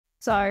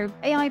So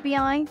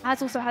AI/BI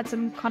has also had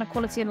some kind of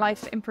quality of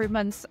life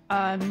improvements.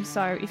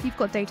 So if you've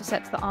got data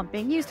sets that aren't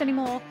being used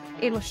anymore,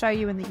 it'll show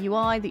you in the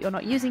UI that you're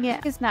not using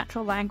it. It's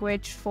natural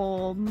language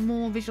for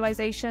more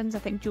visualizations. I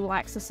think dual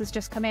access has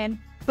just come in.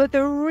 But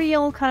the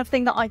real kind of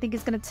thing that I think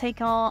is going to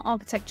take our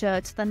architecture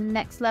to the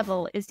next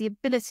level is the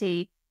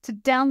ability to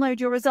download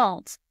your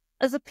results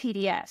as a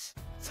PDF.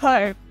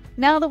 So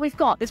now that we've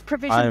got this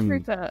provision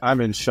throughput... I'm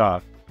in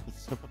shock.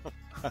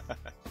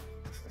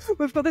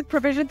 We've got this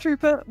provision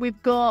throughput,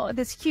 we've got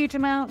this huge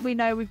amount, we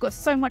know we've got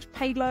so much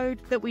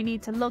payload that we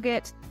need to log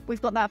it,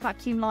 we've got that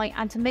vacuum light,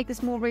 and to make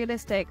this more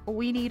realistic,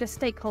 we need a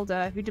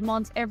stakeholder who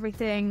demands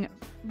everything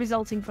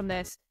resulting from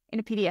this in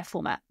a PDF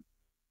format.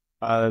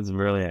 That's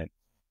brilliant.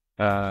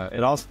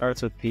 It all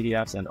starts with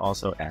PDFs and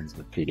also ends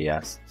with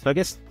PDFs. So I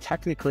guess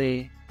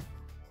technically,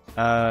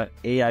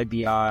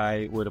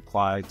 AI/BI would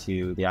apply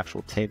to the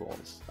actual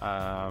tables.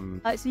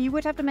 So you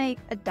would have to make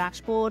a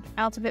dashboard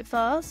out of it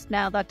first.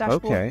 Now that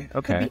dashboard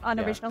could be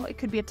unoriginal, it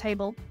could be a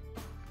table.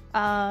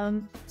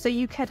 So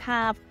you could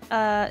have,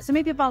 so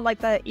maybe about like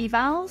the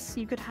evals,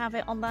 you could have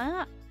it on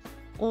that.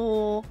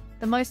 Or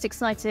the most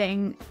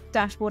exciting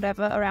dashboard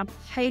ever around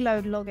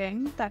payload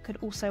logging, that could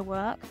also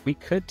work. We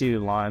could do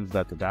lines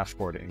that the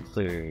dashboard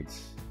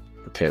includes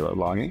the payload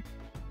logging,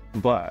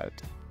 but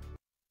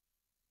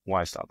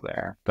why stop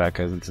there? That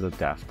goes into the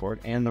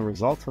dashboard, and the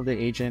results of the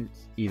agent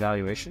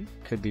evaluation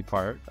could be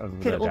part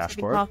of the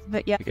dashboard. Part of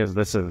it, yeah. Because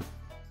this is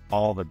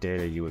all the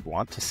data you would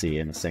want to see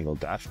in a single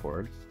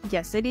dashboard.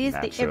 Yes, it is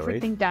the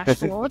everything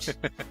dashboard.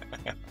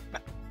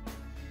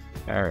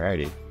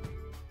 Alrighty.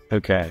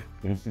 Okay.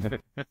 This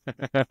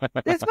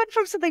went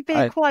from something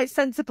being quite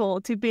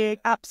sensible to being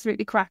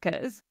absolutely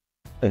crackers.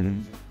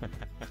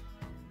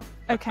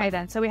 Okay,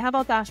 then. So we have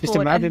our dashboard. Just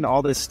imagine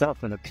all this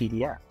stuff in a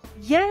PDF.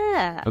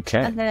 Yeah.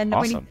 Okay. And then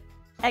awesome. we need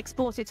to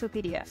export it to a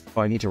PDF.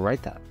 Oh, I need to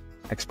write that.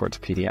 Export to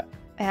PDF.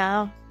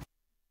 Yeah.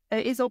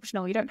 It is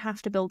optional. You don't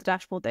have to build a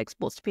dashboard that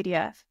exports to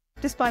PDF,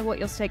 despite what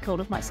your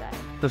stakeholders might say.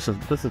 This is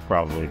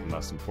probably the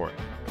most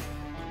important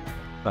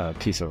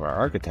piece of our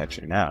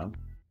architecture now.